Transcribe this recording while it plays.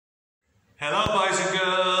Hello boys and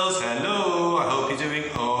girls, hello, I hope you're doing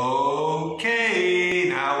okay.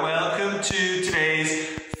 Now welcome to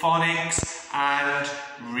today's phonics and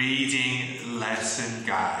reading lesson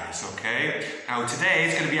guys, okay? Now today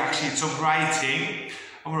is going to be actually some writing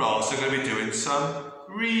and we're also going to be doing some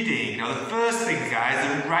reading. Now the first thing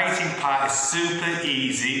guys, the writing part is super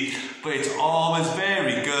easy, but it's always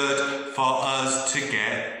very good for us to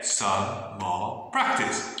get some more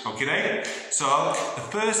practice, okay? So the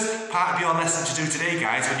first part of your lesson to do today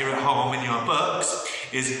guys, when you're at home in your books,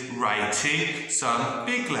 is writing some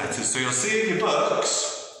big letters. So you'll see in your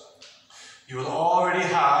books, you will already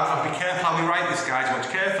have, and be careful how we write this guys, watch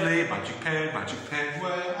carefully, magic pen,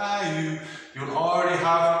 where are you? You will already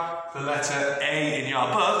have the letter A in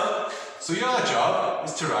your book, so your job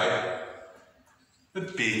is to write the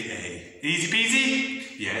big A. Easy peasy?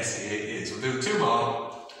 Yes, it is. We'll do two more.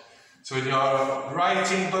 So in your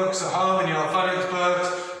writing books at home, in your phonics books,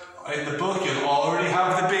 in the book you'll already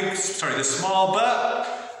have the small B,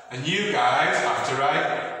 and you guys have to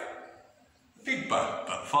write the big B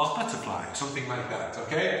for butterfly, something like that,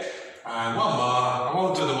 okay? And one more, I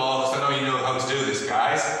won't do them all because I know you know how to do this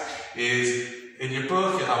guys, is in your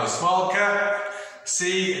book you'll have a small C,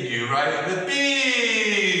 C, and you write the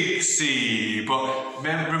big C. But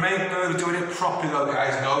remember doing it properly though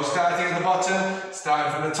guys, no starting at the bottom,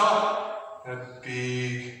 starting from the top, the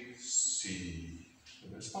big C,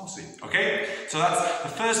 and the small c. Okay, so that's the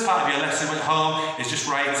first part of your lesson at home, is just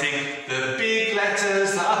writing the big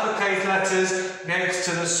letters, the uppercase letters, next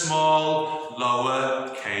to the small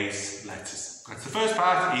lowercase letters. That's the first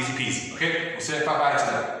part, easy peasy. Okay, we'll say bye-bye to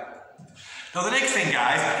that. Now the next thing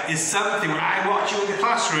guys is something when I watch you in the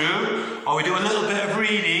classroom or we do a little bit of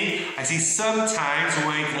reading, I see sometimes we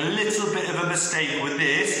make a little bit of a mistake with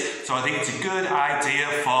this, so I think it's a good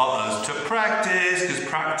idea for us to practice, because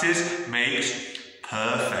practice makes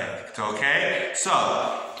perfect, okay? So,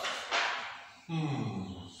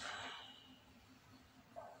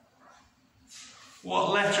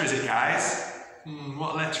 what letter is it guys?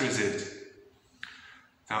 What letter is it?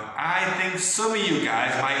 Now, I think some of you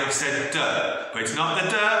guys might have said D, but it's not the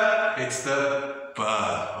D, it's the B,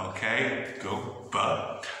 okay? Go, B,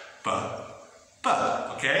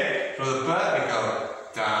 okay? From the B, we go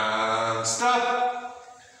down, stop,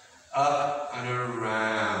 up and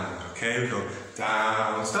around, okay? We go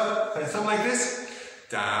down, stop, something like this,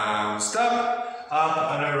 down, stop,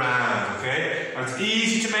 up and around, okay? Now, it's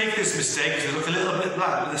easy to make this mistake because they look a little bit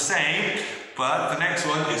like the same, but the next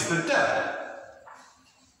one is the D.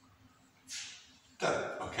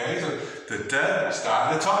 Okay, so the D,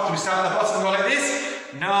 start at the top. Do we start at the bottom and go like this?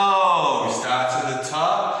 No, we start at the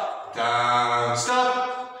top, down,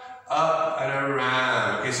 stop, up and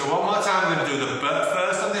around. Okay, so one more time we're going to do the B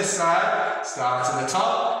first on this side. Start at the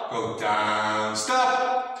top, go down,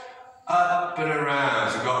 stop, up and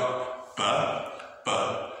around. So we've got B,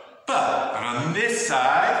 and on this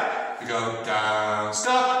side we go down,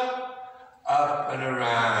 stop, up and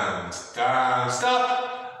around, down, stop,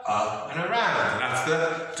 up and around, and that's the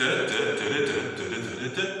D,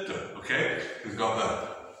 okay? We've got the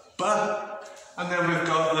B, and then we've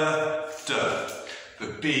got the D. The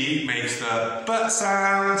B makes the B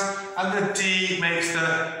sound, and the D makes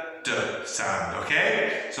the D sound,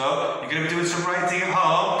 okay? So, you're going to be doing some writing at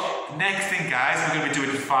home. Next thing, guys, we're going to be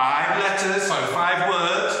doing 5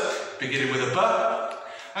 words, beginning with a B,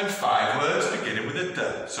 and 5 words beginning with a D.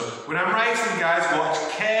 So, when I'm writing, guys, watch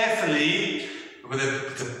carefully whether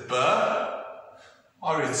it's a B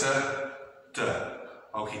or it's a D.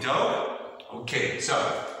 Okie doke? Okay, so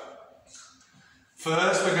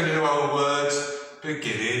first we're going to do our words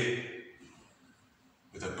beginning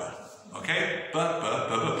with a B. Okay? B.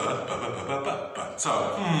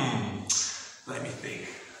 So, let me think.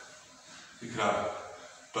 We've got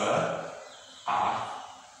B, A,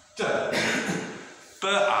 D. B,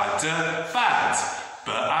 A, D, bad.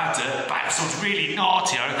 B, A, D, bad. So it's really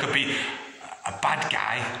naughty, or it could be a bad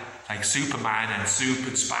guy, like Superman and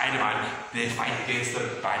Spider-Man, they fight against the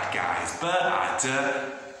bad guys. Bad,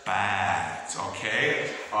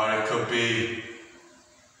 okay? Or it could be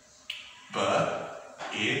bin.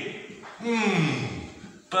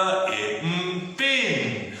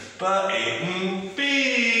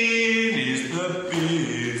 Bin is the bin.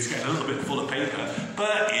 It's getting a little bit full of paper.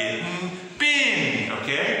 Bin,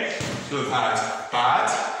 okay? So we've had bad,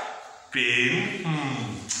 bin,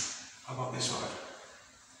 how about this one?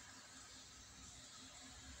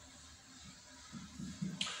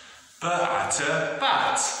 Bat.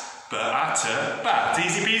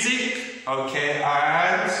 Easy peasy? Okay,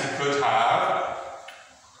 and you could have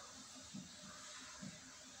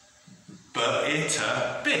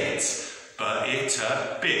bit. it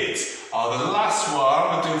a bit. Oh, the last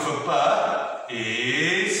one we'll do for but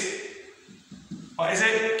is, what is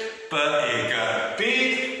it? Bigger,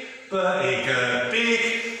 big, bigger, big.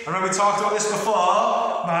 I remember we talked about this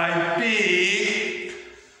before. My big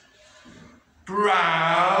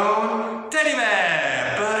brown teddy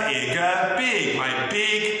bear. Bigger, big. My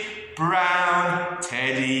big brown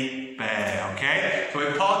teddy bear. Okay? So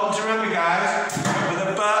important to remember, guys. Remember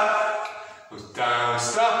the but goes down,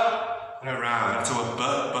 stop, and around. That's our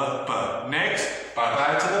but. Next,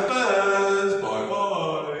 bye-bye to the birds.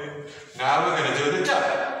 Bye-bye. Now we're going to do the duh.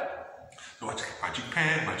 So magic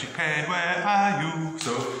pen, where are you?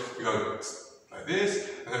 So we go like this,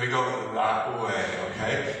 and then we go that way,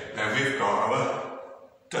 okay? Then we've got our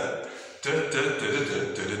duh.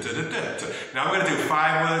 Now we're going to do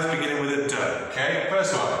 5 words beginning with a duh, okay?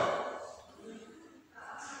 First one.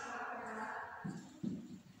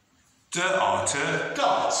 Otter,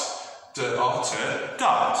 dot. Otter,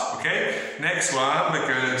 dot, okay? Next one, we're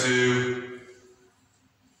going to do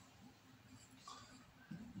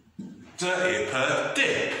dip,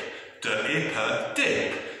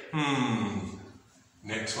 dip.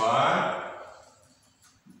 Next one.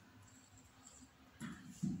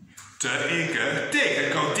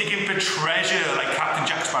 Dig. Go digging for treasure like Captain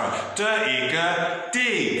Jack Sparrow. Dig.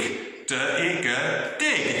 You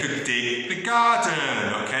could dig the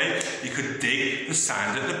garden, okay? You could dig the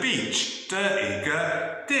sand at the beach. Dig.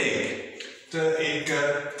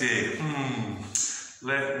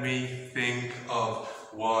 Let me think of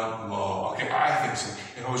one more. Okay, I think so.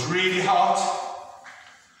 If it was really hot,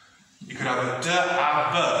 you could have a dab.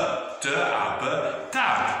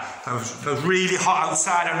 If it was really hot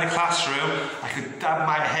outside in the classroom, I could dab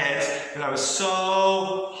my head, but I was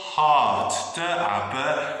so hot.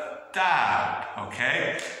 Dab.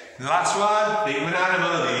 Okay? The last one, think of an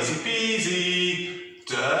animal, easy peasy.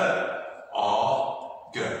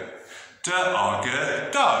 Dog. Dog,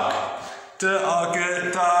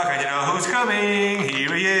 and you know who's coming?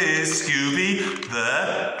 Here he is, Scooby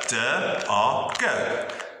the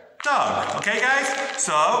dog. Okay, guys?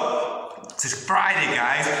 So, this is Friday,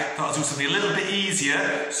 guys. Thought I'd do something a little bit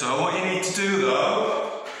easier. So, what you need to do,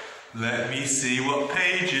 though, let me see what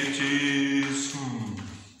page it is.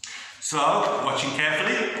 So, watching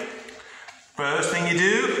carefully. First thing you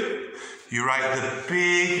do, you write the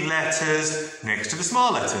big letters next to the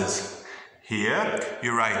small letters. Here,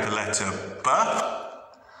 you write the letter B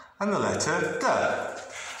and the letter D.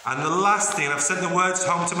 And the last thing, I've sent the words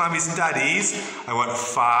home to mummies and daddies. I want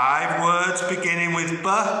 5 words beginning with B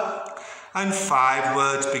and 5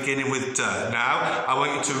 words beginning with D. Now, I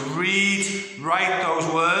want you to write those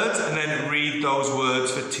words and then read those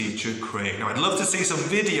words for Teacher Craig. Now, I'd love to see some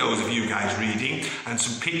videos of you guys reading and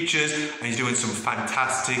some pictures, and you're doing some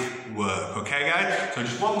fantastic work. Okay, guys? So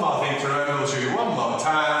just one more thing to remember, I'll show you one more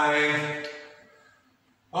time.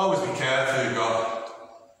 Always be careful, you've got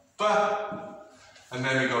B, and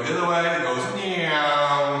then we go the other way, it goes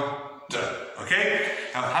meow, D. Okay?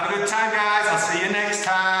 Now have a good time, guys. I'll see you next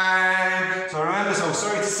time. So remember,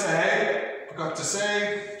 sorry to say, forgot to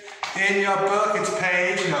say, in your book it's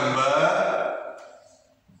page number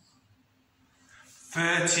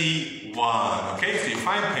 31. Okay, so you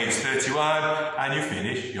find page 31 and you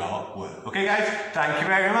finish your work. Okay, guys? Thank you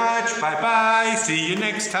very much. Bye-bye. See you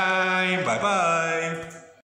next time. Bye-bye.